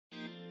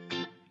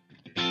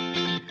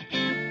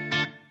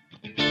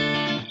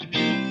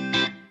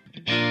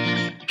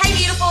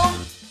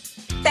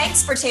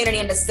Thanks for tuning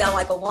in to Sell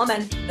Like a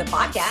Woman, the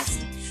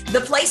podcast.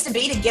 The place to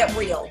be to get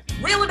real.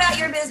 Real about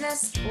your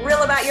business,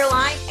 real about your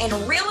life, and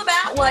real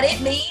about what it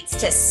means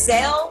to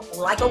sell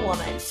like a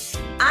woman.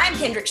 I'm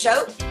Kendrick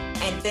Shope,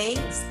 and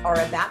things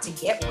are about to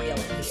get real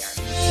in here.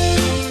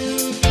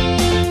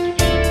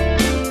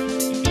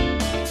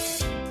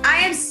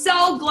 I am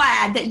so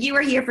glad that you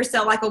are here for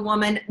Sell Like a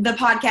Woman, the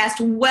podcast.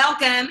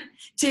 Welcome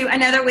to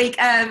another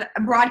week of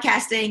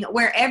broadcasting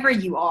wherever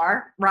you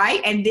are,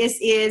 right? And this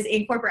is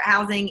in corporate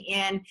housing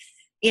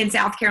in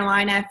South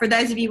Carolina. For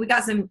those of you, we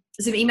got some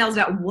emails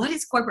about what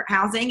is corporate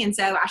housing. And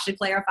so I should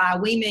clarify,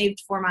 we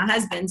moved for my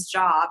husband's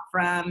job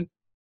from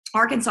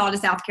Arkansas to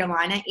South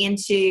Carolina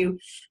into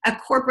a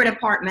corporate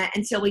apartment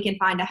until we can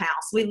find a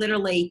house. We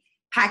literally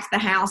packed the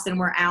house and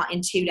we're out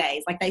in 2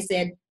 days. Like they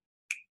said,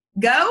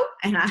 go,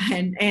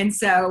 and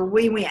so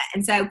we went.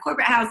 And so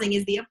corporate housing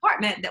is the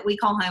apartment that we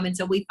call home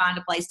until we find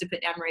a place to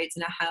put down roots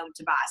and a home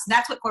to buy. So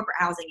that's what corporate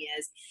housing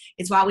is.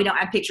 It's why we don't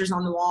have pictures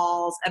on the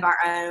walls of our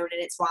own, and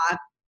it's why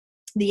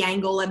the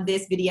angle of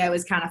this video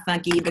is kind of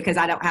funky because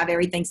I don't have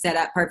everything set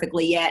up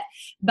perfectly yet.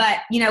 But,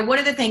 you know, one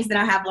of the things that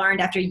I have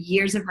learned after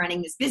years of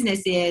running this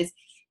business is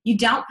you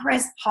don't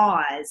press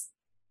pause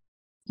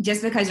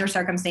just because your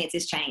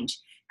circumstances change.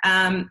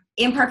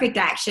 Imperfect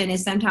action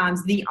is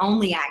sometimes the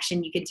only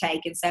action you can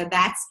take. And so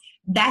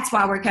that's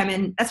why we're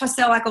coming. That's why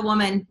Sell Like a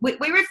Woman. We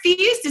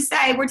refuse to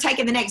say we're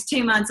taking the next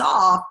 2 months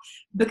off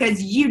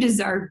because you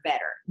deserve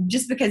better,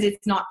 just because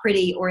it's not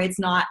pretty or it's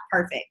not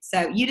perfect.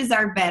 So you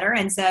deserve better.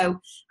 And so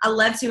I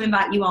love to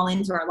invite you all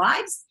into our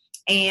lives.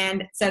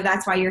 And so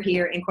that's why you're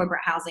here in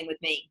corporate housing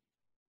with me.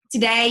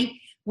 Today,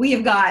 we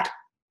have got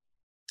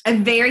a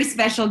very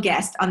special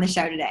guest on the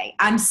show today.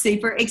 I'm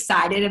super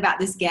excited about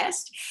this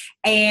guest.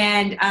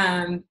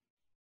 And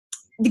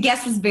the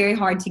guest was very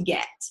hard to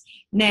get.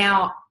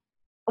 Now,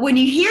 when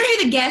you hear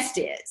who the guest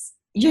is,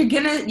 you're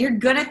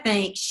gonna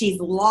think she's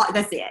lost.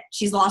 That's it.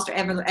 She's lost her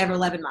ever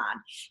loving mind.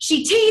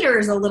 She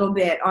teeters a little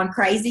bit on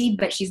crazy,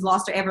 but she's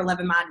lost her ever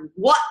loving mind.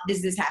 What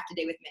does this have to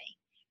do with me?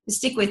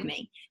 Stick with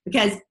me,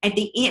 because by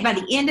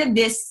the end of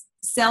this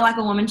Sell Like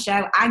a Woman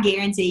show, I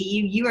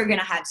guarantee you are going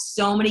to have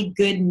so many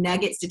good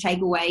nuggets to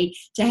take away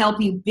to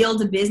help you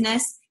build a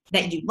business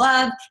that you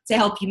love, to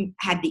help you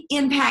have the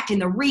impact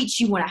and the reach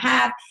you want to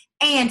have,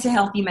 and to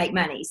help you make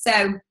money.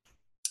 So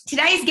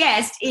today's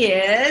guest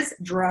is,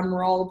 drum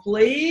roll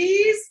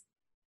please,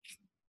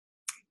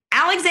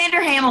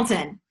 Alexander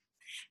Hamilton.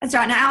 That's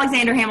right. Now,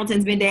 Alexander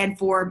Hamilton's been dead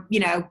for,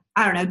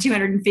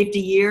 250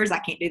 years. I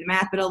can't do the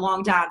math, but a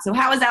long time. So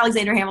how is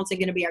Alexander Hamilton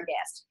going to be our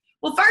guest?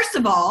 Well, first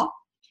of all,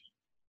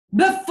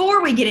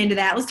 before we get into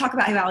that, let's talk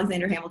about who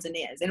Alexander Hamilton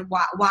is and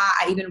why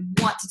I even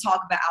want to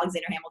talk about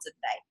Alexander Hamilton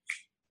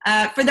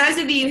today. For those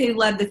of you who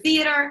love the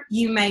theater,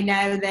 you may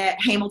know that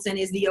Hamilton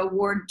is the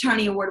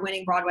Tony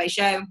Award-winning Broadway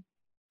show,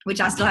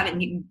 which I still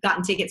haven't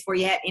gotten tickets for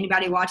yet.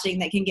 Anybody watching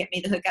that can get me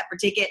the hookup for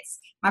tickets.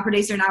 My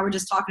producer and I were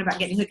just talking about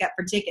getting hookup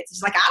for tickets.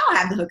 She's like, I don't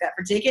have the hookup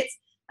for tickets.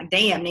 Like,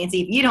 damn,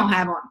 Nancy, if you don't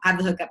have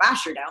the hookup, I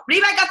sure don't. But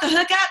anybody got the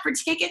hookup for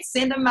tickets,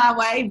 send them my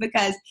way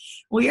because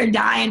we are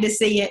dying to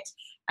see it.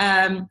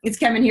 It's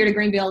coming here to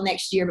Greenville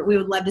next year, but we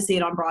would love to see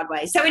it on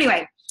Broadway. So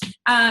anyway,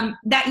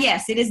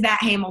 it is that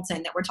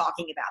Hamilton that we're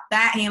talking about.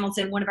 That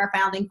Hamilton, one of our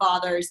founding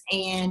fathers,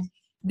 and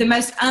the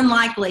most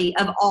unlikely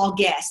of all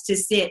guests to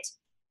sit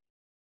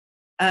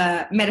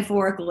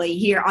metaphorically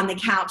here on the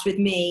couch with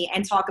me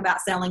and talk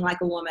about selling like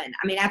a woman.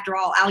 I mean, after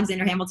all,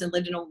 Alexander Hamilton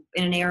lived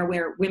in an era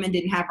where women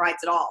didn't have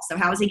rights at all. So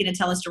how is he going to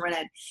tell us to run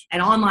an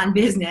online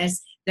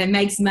business that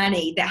makes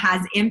money, that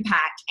has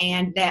impact,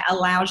 and that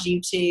allows you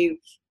to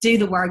do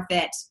the work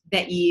that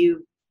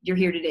you're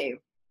here to do?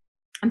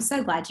 I'm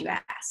so glad you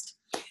asked.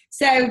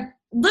 So a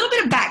little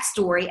bit of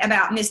backstory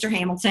about Mr.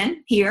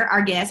 Hamilton here,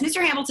 our guest.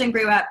 Mr. Hamilton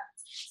grew up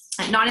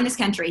not in this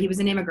country. He was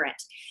an immigrant,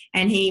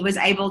 and he was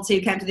able to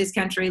come to this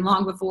country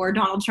long before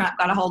Donald Trump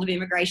got a hold of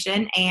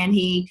immigration, and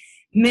he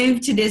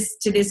moved to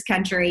this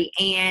country,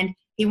 and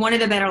he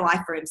wanted a better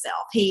life for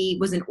himself. He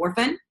was an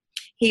orphan.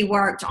 He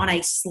worked on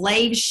a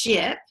slave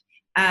ship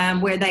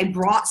where they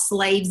brought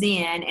slaves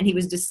in, and he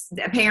was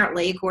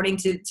apparently, according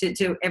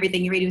to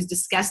everything you read, he was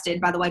disgusted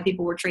by the way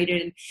people were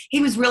treated. And he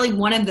was really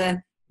one of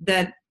the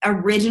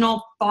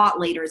original thought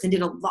leaders and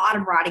did a lot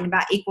of writing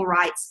about equal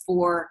rights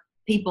for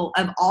people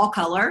of all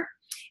color.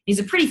 He's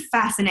a pretty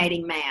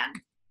fascinating man.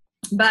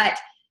 But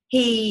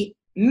he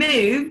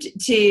moved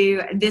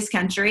to this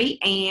country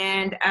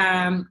and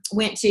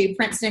went to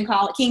Princeton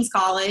College, King's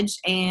College,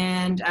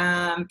 and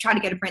tried to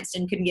go to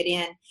Princeton, couldn't get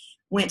in.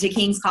 Went to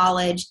King's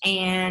College,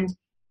 and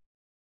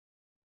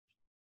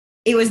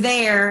it was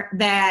there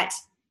that,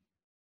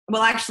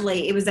 well,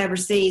 actually, it was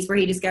overseas where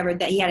he discovered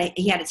that he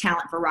had a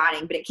talent for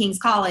writing. But at King's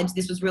College,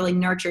 this was really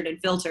nurtured and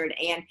filtered.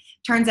 And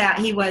turns out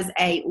he was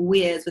a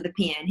whiz with a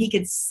pen. He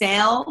could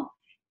sell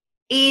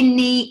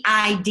any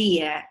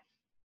idea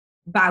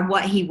by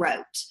what he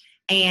wrote.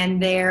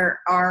 And there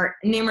are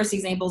numerous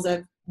examples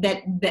of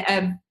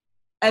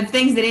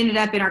things that ended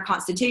up in our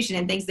Constitution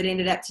and things that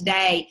ended up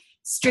today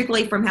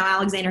strictly from how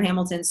Alexander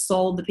Hamilton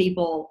sold the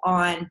people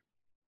on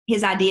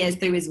his ideas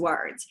through his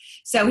words.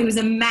 So he was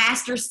a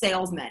master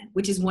salesman,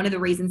 which is one of the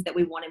reasons that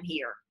we want him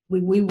here.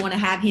 We want to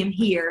have him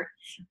here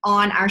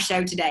on our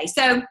show today.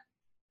 So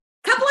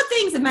a couple of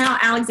things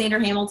about Alexander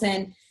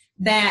Hamilton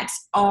that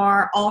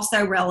are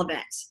also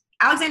relevant.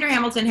 Alexander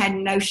Hamilton had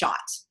no shot.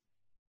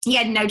 He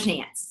had no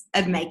chance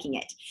of making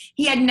it.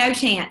 He had no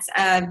chance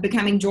of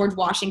becoming George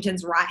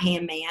Washington's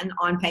right-hand man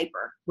on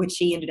paper, which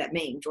he ended up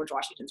being George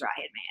Washington's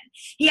right-hand man.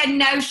 He had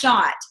no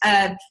shot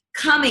of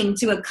coming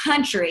to a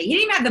country. He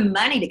didn't even have the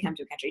money to come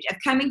to a country, of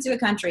coming to a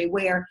country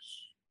where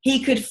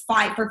he could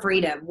fight for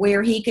freedom,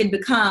 where he could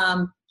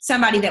become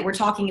somebody that we're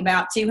talking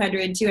about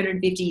 200,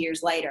 250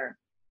 years later.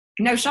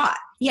 No shot.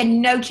 He had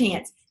no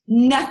chance.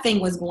 Nothing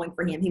was going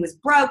for him. He was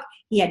broke.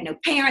 He had no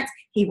parents.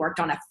 He worked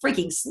on a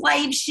freaking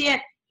slave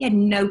ship. He had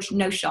no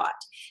shot.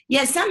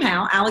 Yet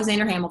somehow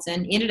Alexander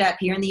Hamilton ended up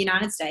here in the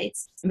United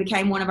States and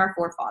became one of our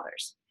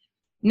forefathers.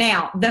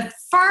 Now, the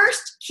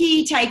first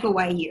key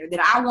takeaway here that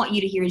I want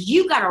you to hear is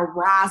you got to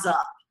rise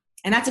up.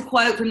 And that's a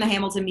quote from the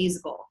Hamilton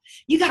musical.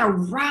 You got to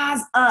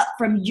rise up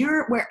from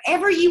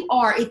wherever you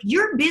are. If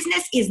your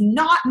business is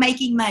not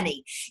making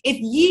money, if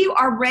you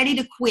are ready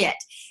to quit,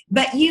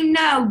 but you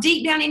know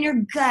deep down in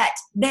your gut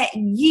that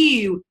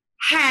you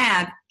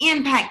have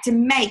impact to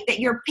make, that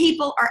your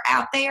people are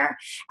out there,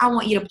 I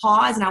want you to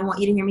pause and I want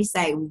you to hear me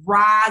say,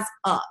 rise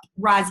up.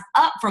 Rise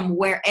up from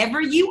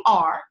wherever you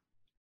are.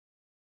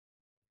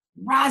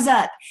 Rise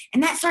up.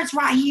 And that starts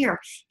right here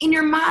in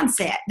your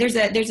mindset. There's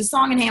a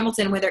song in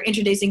Hamilton where they're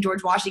introducing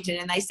George Washington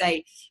and they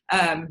say,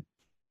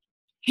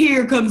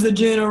 here comes the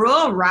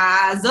general,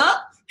 rise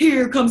up.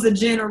 Here comes the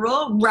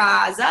general,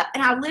 rise up.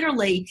 And I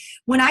literally,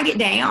 when I get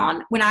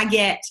down, when I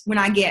get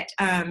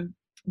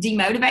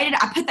demotivated,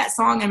 I put that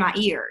song in my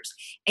ears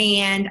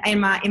and in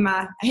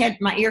my head,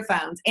 my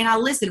earphones, and I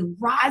listen.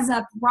 Rise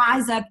up,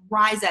 rise up,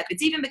 rise up.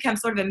 It's even become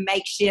sort of a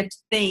makeshift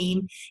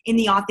theme in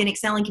the Authentic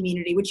Selling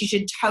community, which you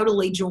should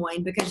totally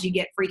join because you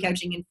get free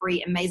coaching and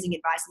free amazing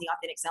advice in the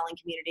Authentic Selling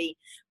community.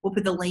 We'll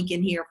put the link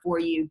in here for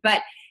you.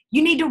 But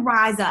you need to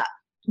rise up.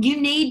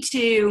 You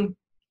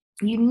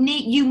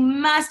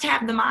must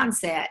have the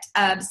mindset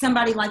of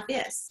somebody like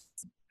this,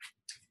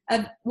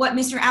 of what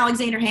Mr.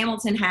 Alexander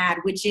Hamilton had,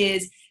 which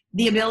is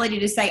the ability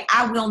to say,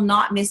 I will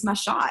not miss my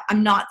shot.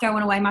 I'm not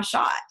throwing away my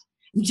shot.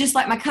 Just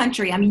like my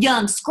country, I'm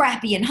young,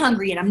 scrappy, and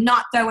hungry, and I'm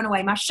not throwing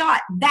away my shot.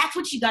 That's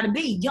what you got to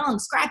be, young,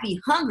 scrappy,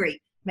 hungry.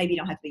 Maybe you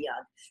don't have to be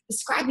young, but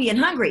scrappy and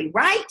hungry,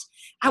 right?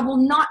 I will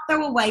not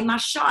throw away my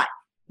shot.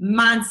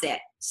 Mindset.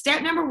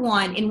 Step number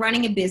one in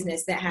running a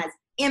business that has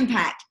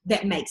impact,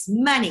 that makes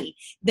money,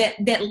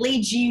 that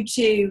leads you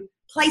to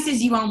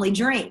places you only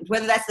dreamed,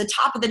 whether that's the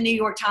top of the New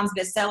York Times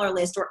bestseller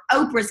list or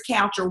Oprah's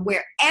couch or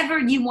wherever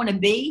you want to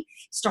be,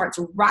 starts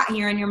right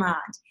here in your mind.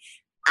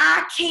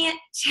 I can't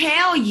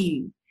tell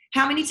you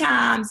how many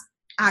times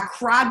I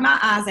cried my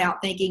eyes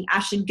out thinking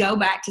I should go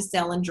back to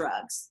selling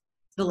drugs,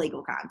 the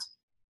legal kind.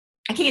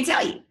 I can't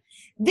tell you.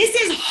 This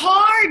is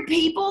hard,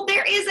 people.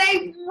 There is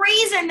a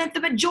reason that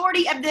the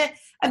majority of the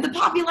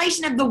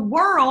population of the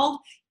world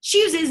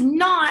chooses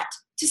not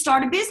to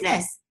start a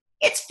business.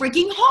 It's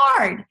freaking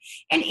hard.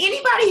 And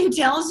anybody who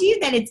tells you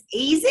that it's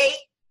easy,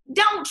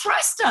 don't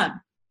trust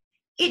them.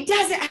 It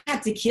doesn't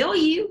have to kill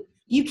you.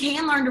 You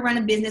can learn to run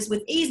a business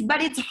with ease,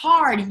 but it's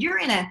hard. You're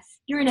in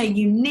a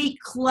unique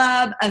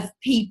club of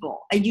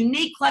people,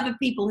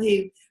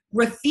 who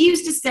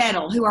refuse to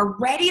settle, who are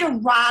ready to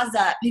rise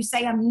up, who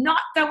say, I'm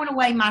not throwing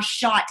away my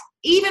shot,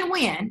 even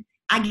when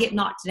I get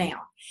knocked down,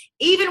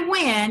 even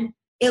when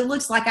it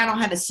looks like I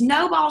don't have a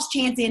snowball's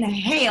chance in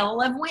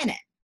hell of winning.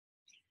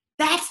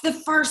 That's the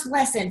first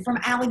lesson from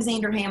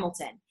Alexander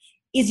Hamilton,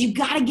 is you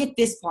got to get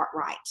this part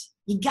right.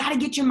 You got to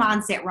get your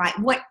mindset right,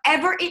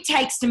 whatever it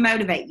takes to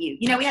motivate you.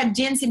 You know, we had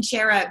Jen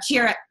Sincero, I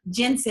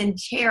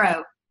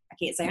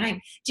can't say her name,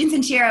 Jen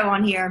Sincero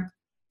on here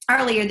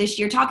earlier this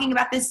year talking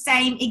about the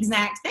same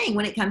exact thing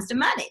when it comes to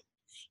money.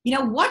 You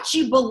know, what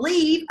you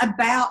believe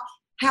about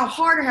how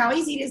hard or how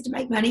easy it is to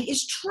make money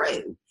is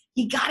true.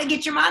 You got to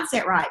get your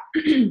mindset right.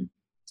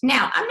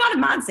 Now, I'm not a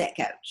mindset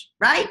coach,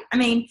 right? I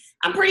mean,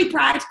 I'm pretty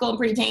practical and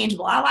pretty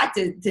tangible. I like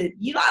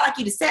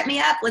you to set me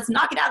up. Let's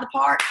knock it out of the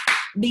park,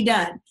 be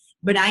done.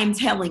 But I am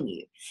telling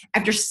you,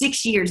 after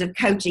 6 years of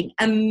coaching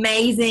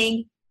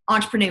amazing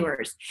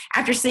entrepreneurs,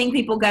 after seeing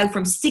people go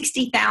from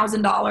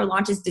 $60,000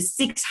 launches to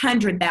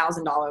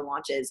 $600,000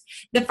 launches,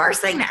 the first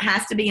thing that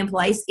has to be in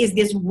place is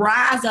this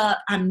rise up,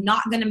 I'm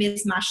not going to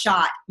miss my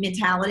shot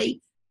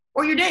mentality,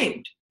 or you're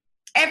doomed.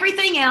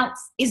 Everything else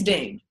is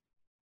doomed.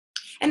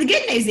 And the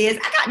good news is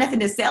I got nothing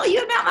to sell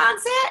you about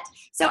mindset.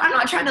 So I'm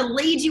not trying to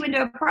lead you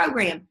into a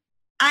program.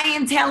 I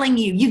am telling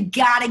you, you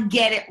got to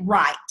get it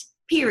right,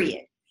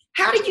 period.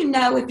 How do you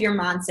know if your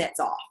mindset's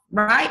off,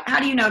 right? How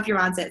do you know if your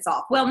mindset's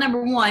off? Well,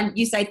 number one,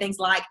 you say things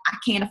like, I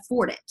can't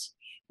afford it,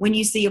 when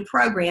you see a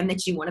program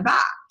that you want to buy.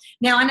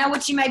 Now, I know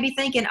what you may be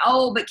thinking,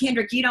 oh, but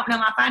Kendrick, you don't know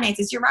my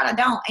finances. You're right, I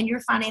don't. And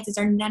your finances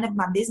are none of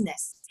my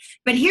business.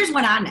 But here's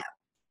what I know.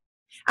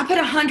 I put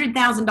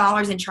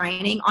 $100,000 in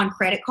training on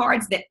credit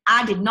cards that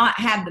I did not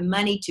have the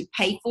money to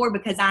pay for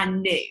because I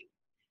knew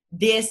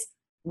this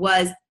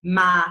was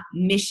my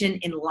mission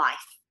in life.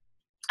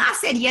 I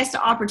said yes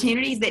to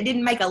opportunities that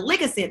didn't make a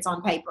lick of sense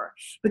on paper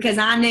because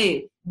I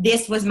knew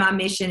this was my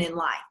mission in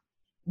life.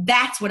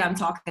 That's what I'm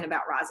talking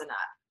about, rising up.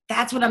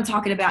 That's what I'm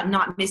talking about,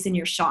 not missing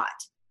your shot.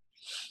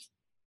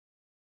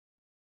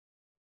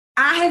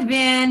 I have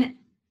been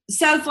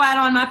so flat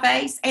on my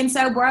face and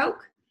so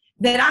broke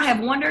that I have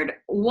wondered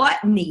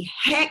what in the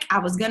heck I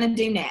was going to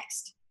do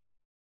next.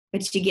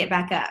 But you get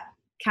back up,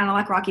 kind of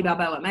like Rocky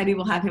Balboa. Maybe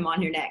we'll have him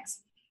on here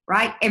next,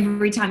 right?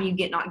 Every time you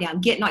get knocked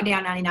down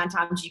 99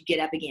 times, you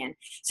get up again.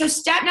 So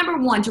step number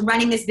one to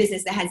running this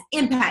business that has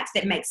impact,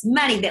 that makes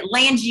money, that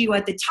lands you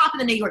at the top of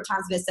the New York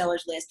Times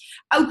bestsellers list,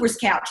 Oprah's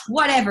couch,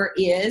 whatever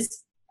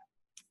is,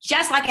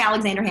 just like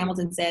Alexander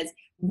Hamilton says,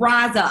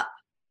 rise up.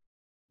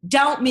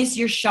 Don't miss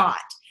your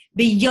shot.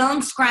 Be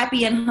young,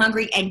 scrappy, and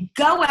hungry, and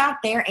go out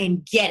there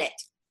and get it.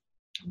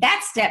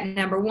 That's step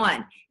number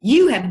one.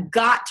 You have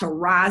got to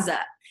rise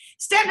up.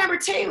 Step number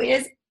two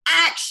is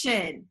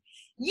action.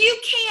 You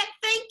can't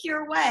think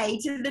your way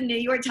to the New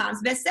York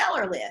Times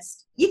bestseller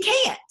list. You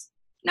can't.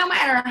 No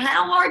matter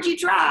how hard you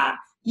try,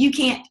 you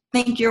can't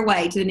think your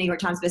way to the New York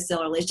Times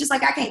bestseller list. Just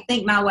like I can't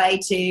think my way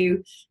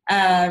to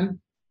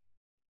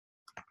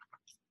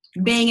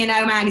being in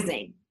O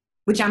Magazine,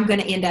 which I'm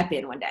going to end up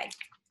in one day.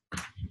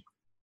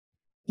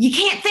 You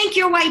can't think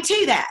your way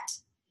to that,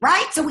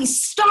 right? So we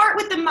start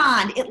with the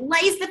mind. It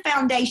lays the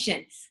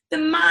foundation. The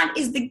mind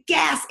is the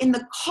gas in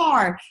the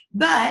car,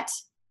 but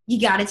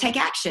you got to take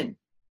action.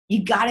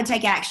 You got to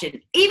take action,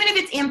 even if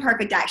it's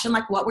imperfect action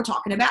like what we're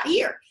talking about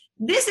here.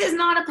 This is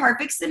not a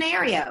perfect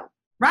scenario,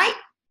 right?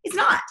 It's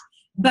not,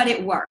 but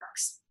it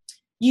works.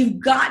 You've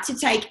got to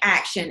take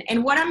action.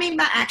 And what I mean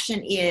by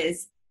action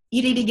is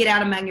you need to get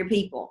out among your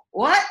people.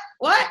 What?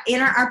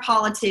 Enter our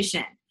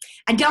politician.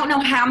 I don't know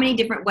how many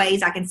different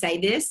ways I can say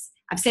this.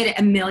 I've said it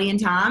a million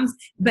times,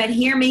 but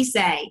hear me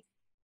say,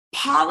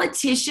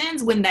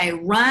 politicians, when they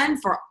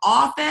run for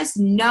office,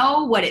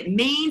 know what it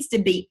means to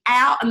be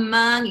out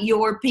among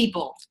your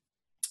people.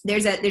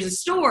 There's a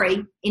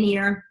story in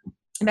here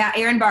about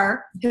Aaron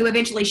Burr, who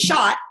eventually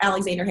shot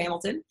Alexander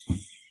Hamilton.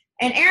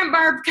 And Aaron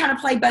Burr kind of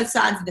played both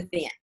sides of the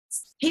fence.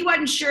 He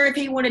wasn't sure if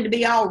he wanted to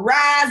be all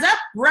rise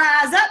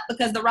up,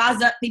 because the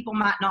rise up people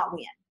might not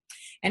win.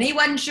 And he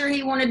wasn't sure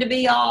he wanted to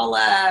be all,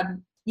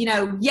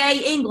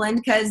 yay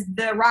England, because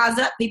the rise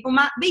up people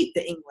might beat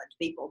the England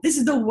people. This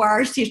is the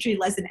worst history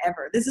lesson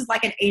ever. This is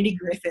like an Andy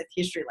Griffith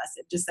history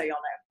lesson, just so y'all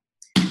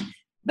know.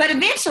 But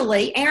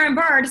eventually, Aaron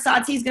Burr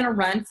decides he's going to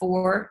run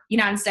for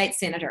United States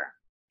Senator.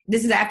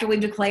 This is after we've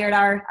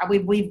declared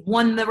we've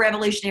won the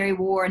Revolutionary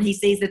War, and he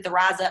sees that the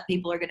rise up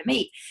people are going to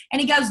meet.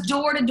 And he goes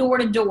door to door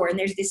to door. And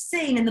there's this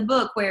scene in the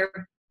book where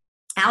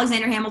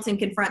Alexander Hamilton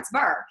confronts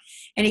Burr.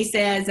 And he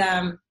says,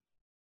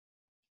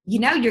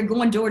 you're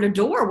going door to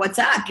door. What's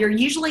up? You're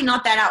usually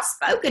not that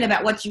outspoken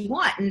about what you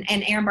want.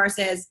 And Aaron Burr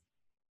says,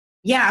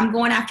 yeah, I'm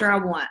going after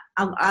what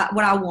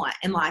I want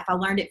in life. I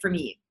learned it from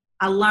you.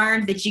 I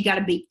learned that you got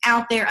to be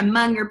out there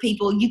among your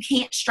people. You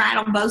can't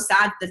straddle both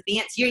sides of the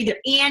fence. You're either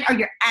in or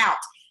you're out.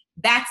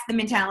 That's the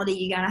mentality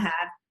you got to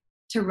have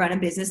to run a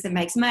business that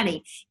makes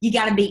money. You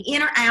got to be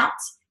in or out,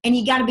 and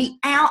you got to be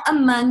out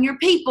among your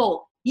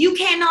people. You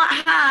cannot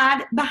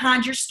hide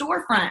behind your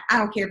storefront. I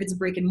don't care if it's a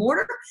brick and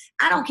mortar.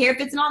 I don't care if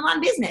it's an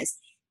online business.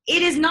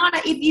 It is not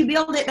if you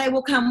build it, they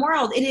will come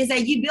world. It is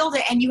you build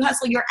it and you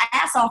hustle your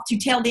ass off to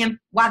tell them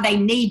why they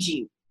need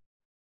you.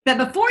 But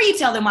before you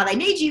tell them why they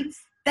need you,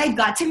 they've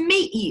got to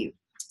meet you.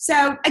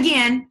 So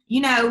again,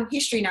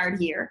 history nerd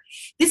here.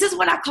 This is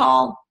what I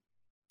call,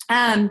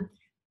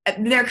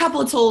 there are a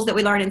couple of tools that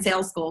we learn in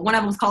sales school. One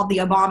of them is called the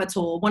Obama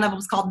tool. One of them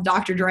is called the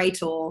Dr. Dre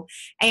tool.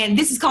 And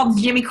this is called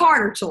the Jimmy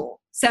Carter tool.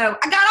 So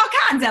I got all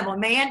kinds of them,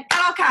 man.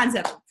 Got all kinds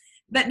of them.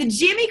 But the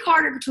Jimmy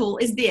Carter tool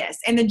is this,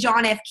 and the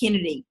John F.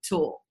 Kennedy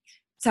tool.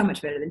 So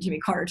much better than Jimmy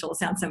Carter tool. It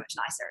sounds so much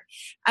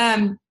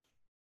nicer.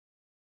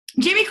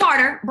 Jimmy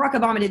Carter, Barack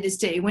Obama did this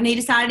too. When he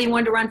decided he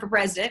wanted to run for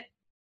president,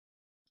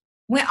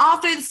 went all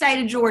through the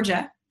state of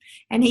Georgia,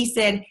 and he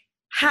said,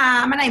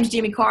 hi, my name's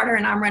Jimmy Carter,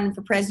 and I'm running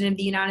for president of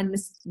the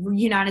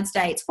United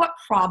States. What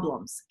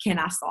problems can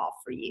I solve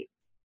for you?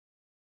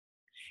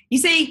 You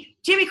see,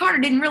 Jimmy Carter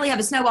didn't really have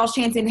a snowball's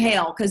chance in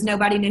hell because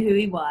nobody knew who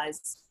he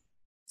was.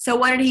 So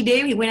what did he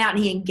do? He went out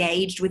and he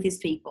engaged with his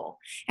people.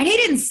 And he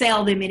didn't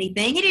sell them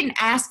anything. He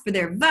didn't ask for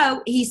their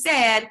vote. He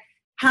said,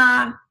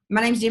 hi,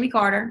 my name's Jimmy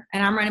Carter,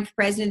 and I'm running for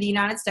president of the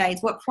United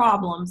States. What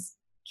problems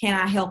can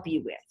I help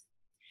you with?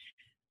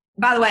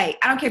 By the way,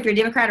 I don't care if you're a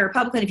Democrat or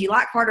Republican. If you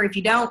like Carter, if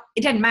you don't,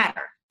 it doesn't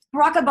matter.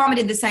 Barack Obama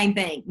did the same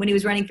thing when he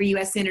was running for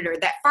U.S. Senator.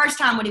 That first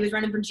time when he was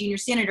running for junior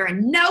senator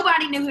and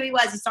nobody knew who he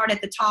was, he started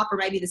at the top or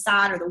maybe the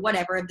side or the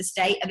whatever of the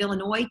state of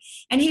Illinois,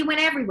 and he went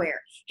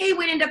everywhere. He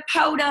went into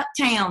podunk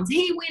towns.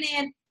 He went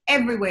in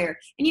everywhere.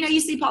 And, you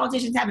see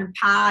politicians having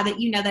pie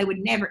that they would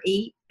never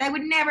eat. They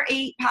would never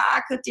eat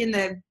pie cooked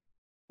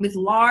with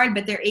lard,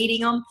 but they're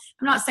eating them.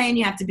 I'm not saying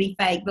you have to be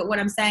fake, but what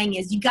I'm saying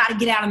is you got to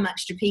get out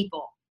amongst your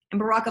people.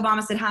 And Barack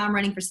Obama said, hi, I'm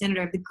running for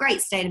senator of the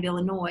great state of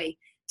Illinois.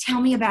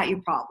 Tell me about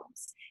your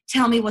problems.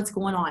 Tell me what's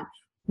going on.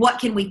 What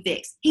can we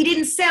fix? He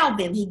didn't sell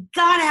them. He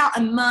got out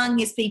among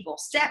his people.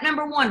 Step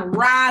number 1,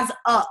 rise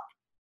up.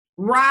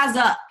 Rise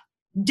up.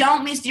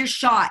 Don't miss your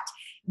shot.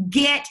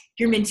 Get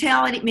your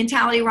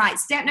mentality right.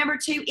 Step number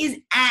 2 is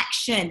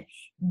action.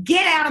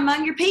 Get out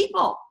among your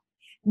people.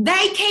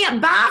 They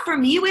can't buy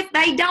from you if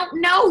they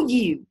don't know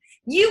you.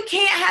 You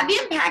can't have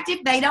impact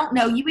if they don't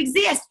know you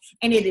exist.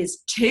 And it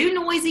is too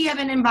noisy of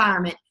an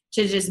environment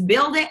to just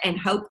build it and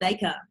hope they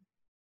come.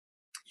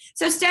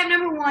 So step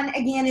number 1,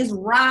 again, is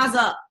rise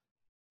up.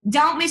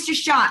 Don't miss your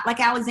shot like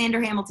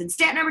Alexander Hamilton.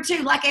 Step number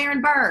 2, like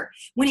Aaron Burr,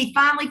 when he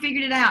finally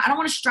figured it out. I don't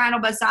want to straddle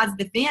both sides of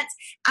the fence.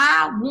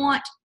 I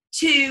want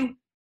to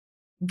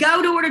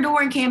go door to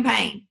door and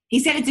campaign. He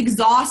said it's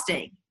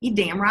exhausting. You're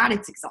damn right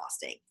it's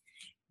exhausting.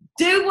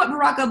 Do what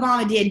Barack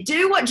Obama did.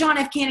 Do what John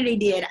F. Kennedy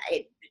did.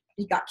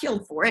 He got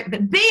killed for it.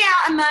 But be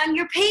out among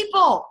your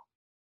people.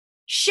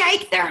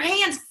 Shake their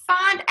hands.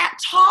 Find out.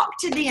 Talk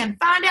to them.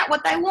 Find out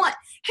what they want.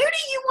 Who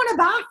do you want to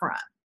buy from?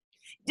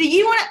 Do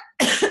you want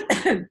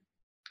to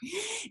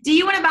do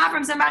you want to buy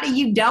from somebody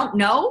you don't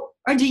know?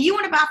 Or do you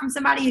want to buy from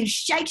somebody who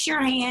shakes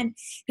your hand,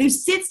 who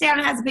sits down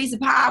and has a piece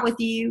of pie with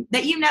you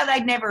that you know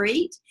they'd never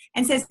eat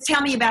and says,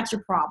 tell me about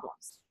your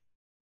problems?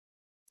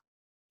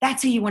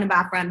 That's who you want to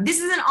buy from. This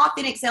is an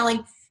authentic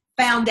selling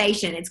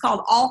foundation. It's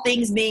called All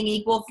Things Being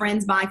Equal,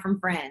 Friends Buy from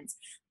Friends.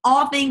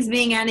 All things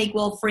being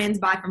unequal, friends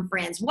buy from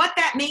friends. What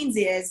that means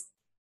is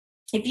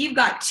if you've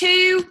got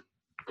two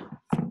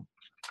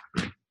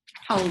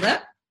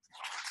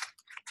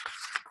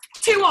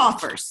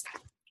offers,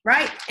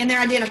 right? And they're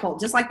identical,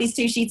 just like these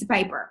 2 sheets of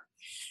paper.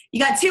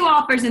 You got 2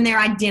 offers and they're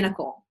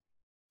identical.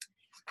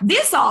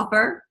 This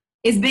offer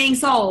is being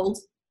sold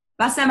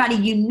by somebody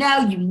you know,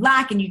 you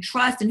like, and you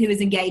trust, and who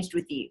is engaged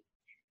with you.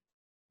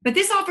 But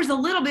this offer is a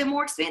little bit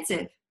more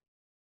expensive.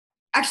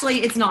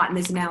 Actually, it's not in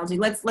this analogy.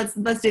 Let's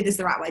do this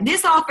the right way.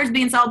 This offer is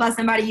being sold by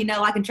somebody you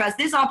know, like, and trust.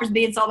 This offer is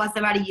being sold by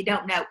somebody you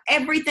don't know.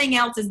 Everything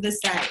else is the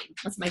same.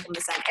 Let's make them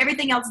the same.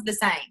 Everything else is the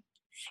same.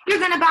 You're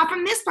going to buy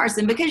from this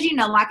person because you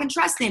know, like, and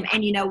trust them.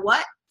 And you know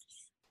what?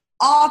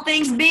 All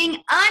things being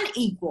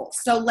unequal.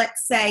 So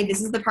let's say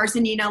this is the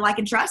person you know, like,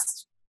 and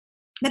trust,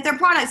 but their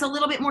product's a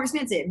little bit more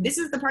expensive. This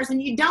is the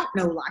person you don't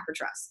know, like, or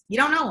trust. You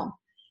don't know them.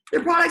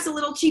 Their product's a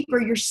little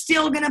cheaper. You're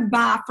still going to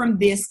buy from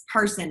this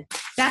person.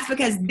 That's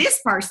because this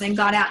person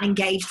got out and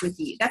engaged with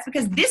you. That's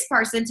because this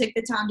person took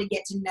the time to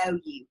get to know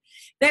you.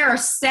 There are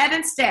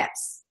 7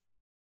 steps.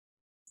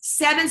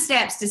 7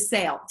 steps to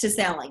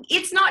selling.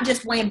 It's not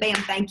just wham, bam,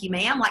 thank you,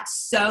 ma'am, like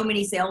so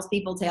many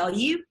salespeople tell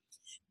you.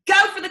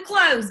 Go for the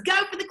close.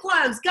 Go for the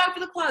close. Go for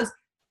the close.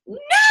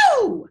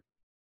 No,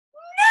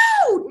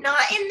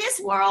 not in this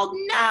world.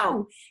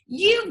 No,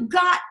 you've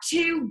got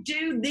to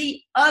do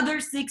the other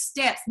 6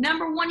 steps.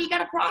 Number 1, you got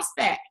to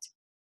prospect.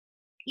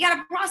 You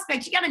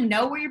got to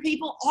know where your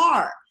people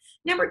are.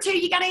 Number 2,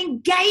 you got to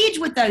engage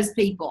with those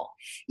people.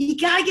 You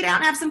got to get out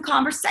and have some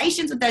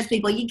conversations with those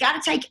people. You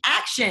got to take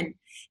action.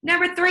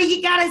 Number 3,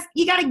 you got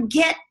to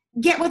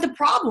get what the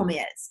problem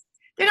is.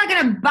 They're not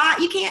going to buy.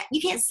 You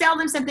can't sell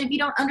them something if you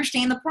don't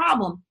understand the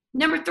problem.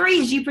 Number 3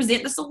 is you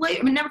present the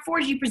solution. Number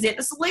 4 is you present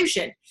the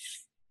solution.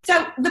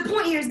 So the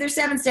point here is there's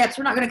 7 steps.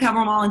 We're not going to cover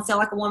them all and Sell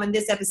Like a Woman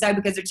this episode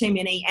because there are too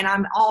many and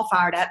I'm all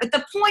fired up. But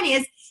the point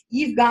is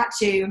you've got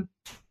to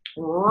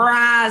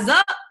rise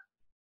up.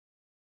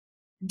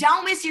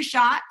 Don't miss your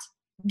shot.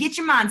 Get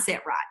your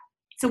mindset right.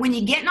 So when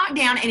you get knocked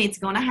down, and it's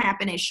going to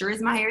happen as sure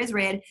as my hair is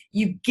red,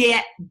 you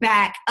get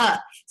back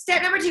up.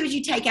 Step number 2 is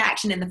you take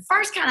action. And the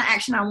first kind of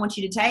action I want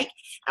you to take,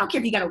 I don't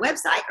care if you got a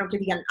website, I don't care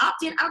if you got an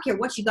opt-in, I don't care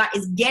what you got,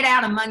 is get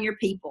out among your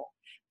people.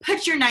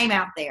 Put your name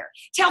out there.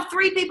 Tell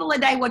 3 people a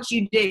day what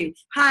you do.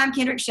 Hi, I'm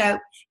Kendrick Shope,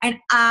 and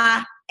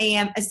I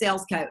am a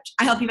sales coach.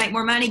 I help you make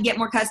more money, get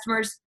more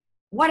customers,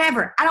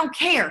 whatever. I don't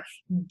care.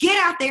 Get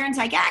out there and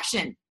take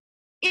action.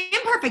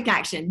 Imperfect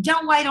action.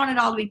 Don't wait on it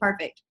all to be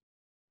perfect.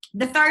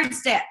 The third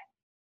step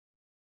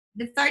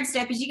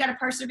is you got to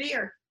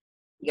persevere.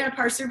 You got to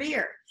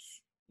persevere.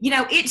 You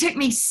know, it took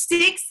me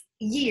 6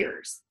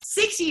 years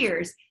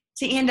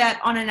to end up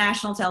on a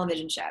national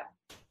television show.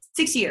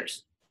 6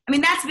 years. I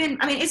mean,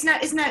 it's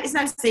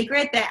no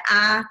secret that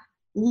I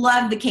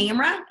love the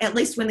camera, at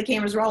least when the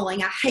camera's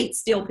rolling. I hate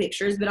still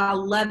pictures, but I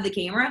love the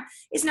camera.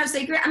 It's no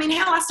secret. I mean,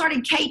 hell, I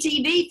started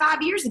KTV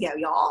 5 years ago,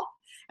 y'all.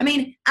 I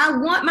mean, I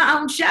want my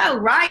own show,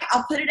 right?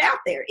 I'll put it out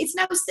there. It's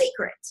no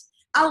secret.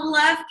 I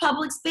love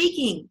public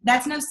speaking.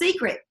 That's no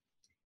secret.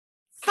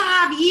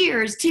 5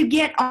 years to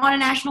get on a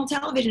national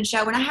television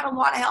show, and I had a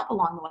lot of help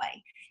along the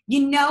way.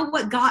 You know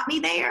what got me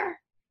there?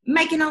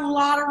 Making a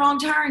lot of wrong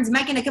turns,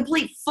 making a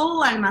complete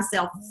fool out of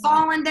myself,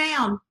 falling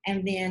down,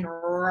 and then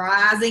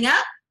rising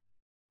up,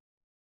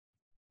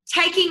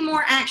 taking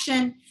more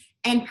action,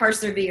 and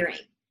persevering.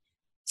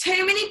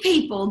 Too many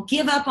people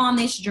give up on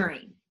this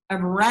dream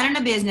of running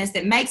a business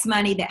that makes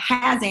money, that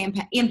has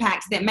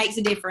impact, that makes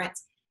a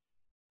difference,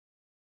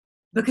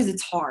 because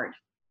it's hard.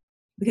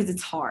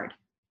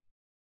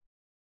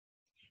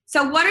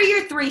 So what are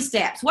your 3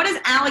 steps? What does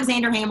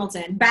Alexander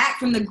Hamilton, back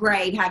from the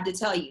grave, have to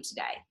tell you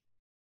today?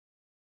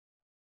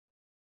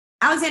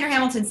 Alexander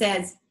Hamilton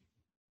says,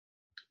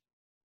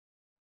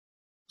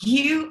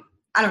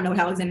 I don't know what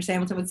Alexander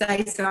Hamilton would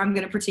say, so I'm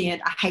going to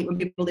pretend. I hate when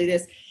people do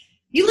this.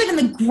 You live in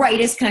the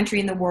greatest country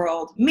in the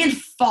world. Men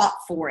fought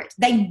for it.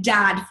 They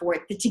died for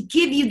it. To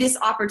give you this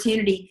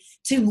opportunity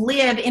to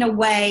live in a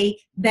way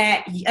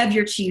that of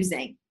your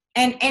choosing.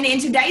 And in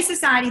today's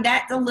society,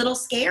 that's a little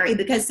scary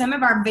because some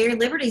of our very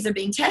liberties are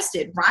being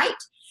tested, right?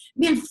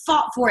 Men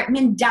fought for it.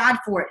 Men died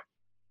for it.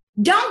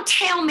 Don't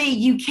tell me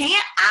you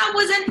can't. I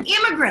was an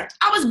immigrant.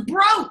 I was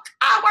broke.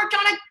 I worked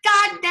on a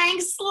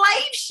goddamn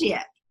slave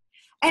ship.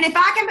 And if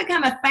I can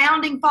become a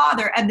founding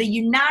father of the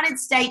United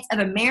States of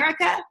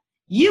America,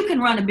 you can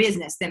run a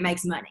business that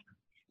makes money.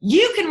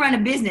 You can run a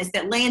business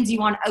that lands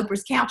you on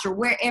Oprah's couch or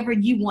wherever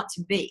you want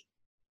to be.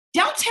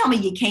 Don't tell me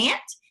you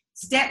can't.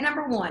 Step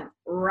number 1,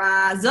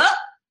 rise up.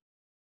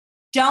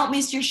 Don't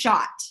miss your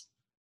shot.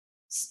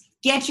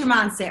 Get your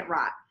mindset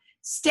right.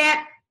 Step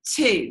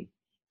 2,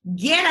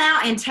 get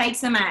out and take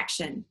some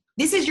action.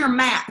 This is your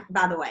map,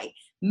 by the way.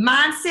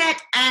 Mindset,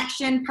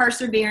 action,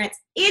 perseverance.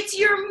 It's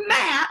your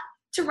map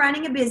to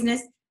running a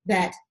business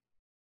that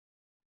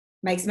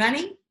makes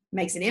money,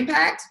 makes an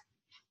impact,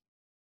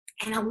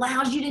 and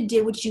allows you to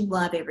do what you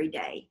love every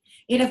day.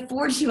 It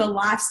affords you a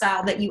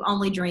lifestyle that you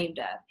only dreamed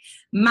of.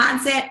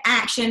 Mindset,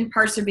 action,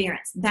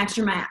 perseverance. That's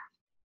your map.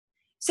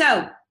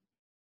 So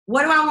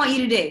what do I want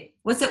you to do?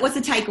 What's the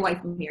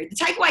takeaway from here? The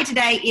takeaway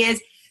today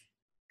is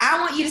I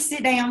want you to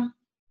sit down.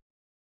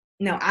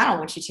 No, I don't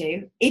want you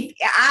to.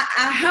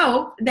 I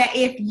hope that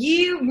if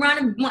you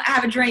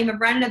have a dream of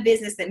running a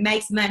business that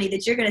makes money,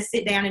 that you're going to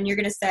sit down and you're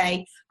going to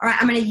say, all right,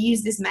 I'm going to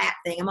use this map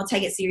thing. I'm going to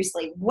take it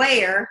seriously.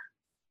 Where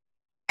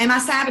am I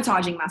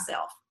sabotaging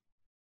myself?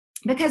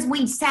 Because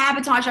we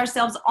sabotage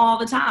ourselves all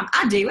the time.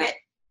 I do it.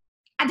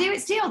 I do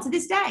it still to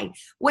this day.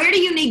 Where do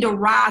you need to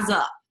rise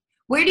up?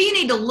 Where do you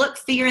need to look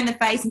fear in the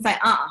face and say,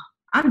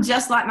 I'm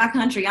just like my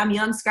country. I'm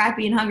young,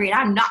 scrappy, and hungry, and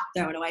I'm not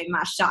throwing away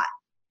my shot.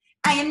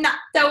 I am not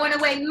throwing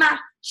away my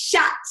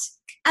shot.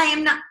 I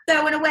am not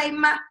throwing away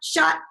my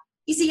shot.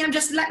 You see, I'm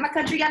just like my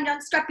country. I'm young,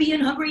 scrappy,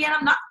 and hungry, and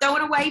I'm not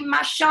throwing away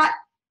my shot.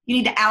 You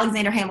need to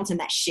Alexander Hamilton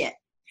that shit.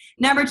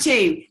 Number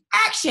 2,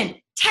 action.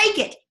 Take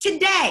it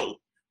today.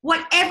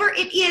 Whatever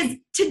it is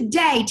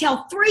today,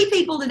 tell 3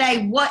 people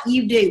today what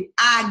you do.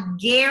 I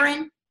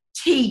guarantee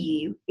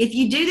you, if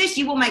you do this,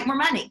 you will make more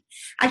money.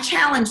 I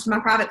challenged my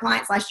private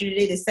clients last year to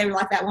do this. They were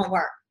like, that won't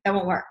work. That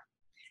won't work.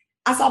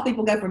 I saw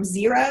people go from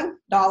 $0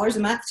 a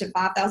month to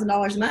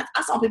 $5,000 a month.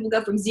 I saw people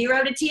go from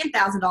 $0 to $10,000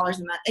 a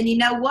month. And you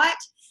know what?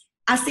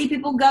 I see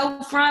people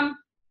go from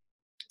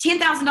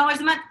 $10,000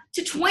 a month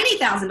to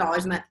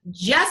 $20,000 a month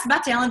just by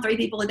telling 3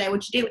 people a day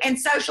what you do. And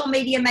social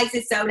media makes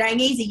it so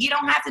dang easy. You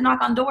don't have to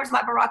knock on doors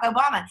like Barack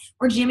Obama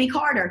or Jimmy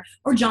Carter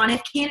or John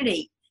F.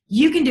 Kennedy.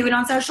 You can do it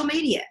on social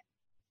media.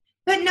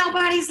 But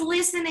nobody's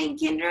listening,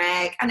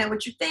 Kendrick. I know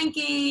what you're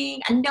thinking.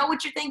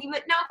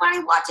 But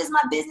nobody watches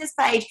my business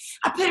page.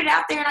 I put it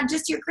out there and I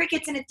just hear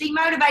crickets and it's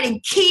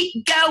demotivating.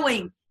 Keep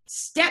going.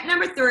 Step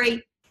number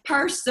 3,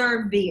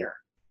 persevere.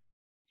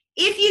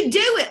 If you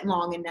do it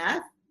long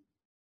enough,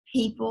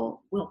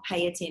 people will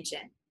pay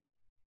attention.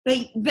 But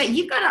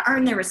you've got to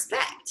earn their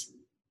respect.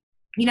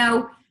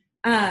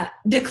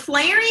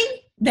 Declaring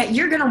that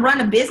you're going to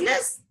run a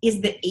business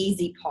is the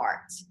easy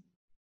part.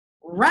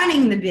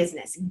 Running the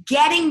business,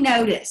 getting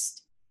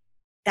noticed,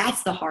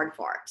 that's the hard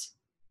part.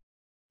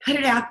 Put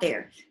it out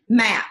there.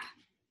 Map.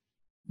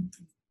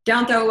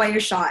 Don't throw away your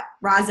shot.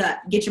 Rise up.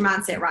 Get your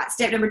mindset right.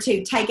 Step number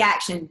 2, take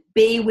action.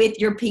 Be with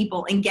your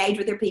people. Engage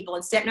with your people.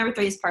 And step number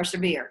 3 is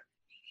persevere,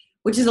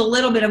 which is a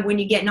little bit of when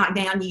you get knocked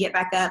down, you get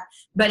back up.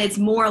 But it's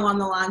more along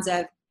the lines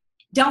of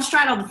don't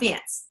straddle the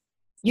fence.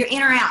 You're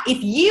in or out.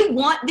 If you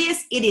want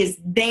this, it is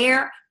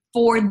there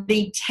for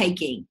the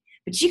taking.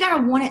 But you got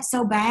to want it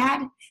so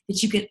bad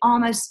that you can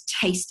almost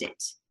taste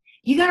it.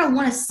 You got to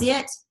want to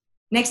sit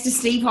next to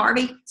Steve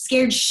Harvey,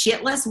 scared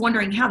shitless,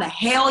 wondering how the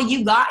hell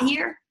you got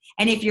here.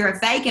 And if you're a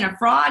fake and a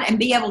fraud, and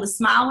be able to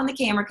smile when the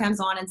camera comes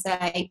on and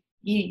say,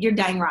 you're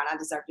dang right, I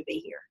deserve to be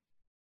here.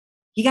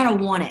 You got to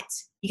want it.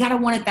 You got to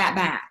want it that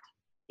bad.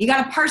 You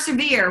got to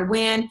persevere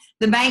when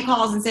the bank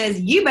calls and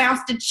says, you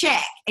bounced a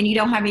check and you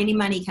don't have any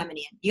money coming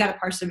in. You got to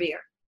persevere.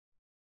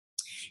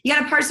 You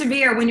got to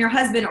persevere when your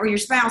husband or your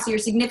spouse or your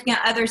significant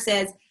other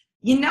says,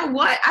 you know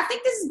what? I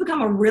think this has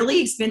become a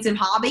really expensive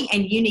hobby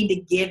and you need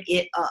to give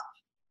it up.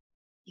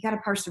 You got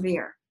to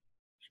persevere.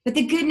 But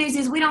the good news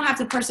is we don't have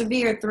to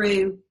persevere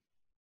through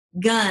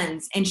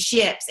guns and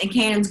ships and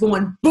cannons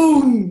going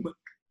boom,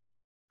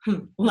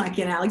 like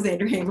in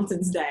Alexander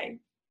Hamilton's day.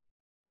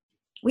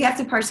 We have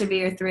to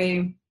persevere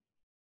through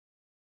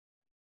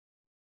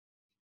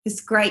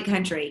this great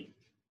country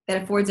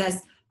that affords us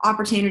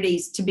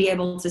opportunities to be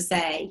able to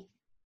say,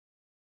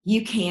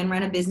 you can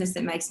run a business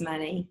that makes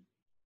money.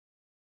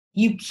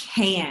 You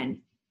can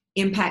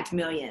impact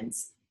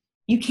millions.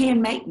 You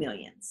can make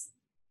millions.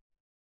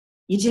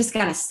 You just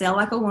got to sell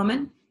like a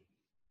woman,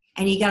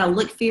 and you got to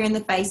look fear in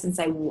the face and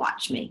say,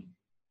 watch me.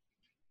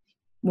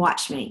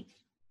 Watch me.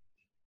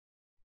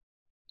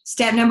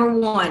 Step number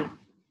 1,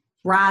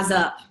 rise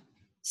up.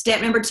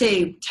 Step number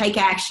 2, take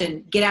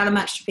action. Get out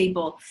amongst your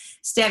people.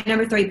 Step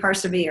number 3,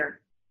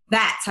 persevere.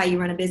 That's how you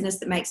run a business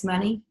that makes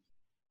money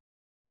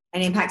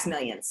and impacts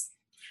millions.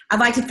 I'd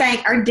like to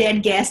thank our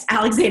dead guest,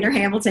 Alexander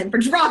Hamilton, for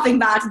dropping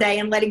by today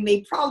and letting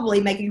me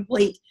probably make a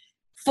complete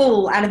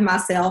fool out of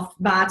myself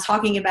by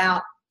talking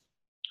about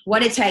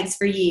what it takes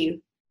for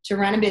you to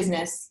run a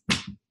business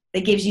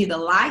that gives you the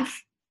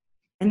life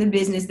and the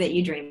business that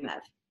you dream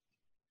of.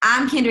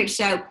 I'm Kendrick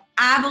Shope.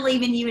 I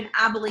believe in you and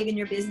I believe in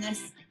your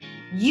business.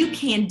 You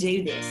can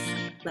do this.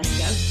 Let's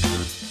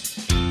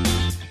go.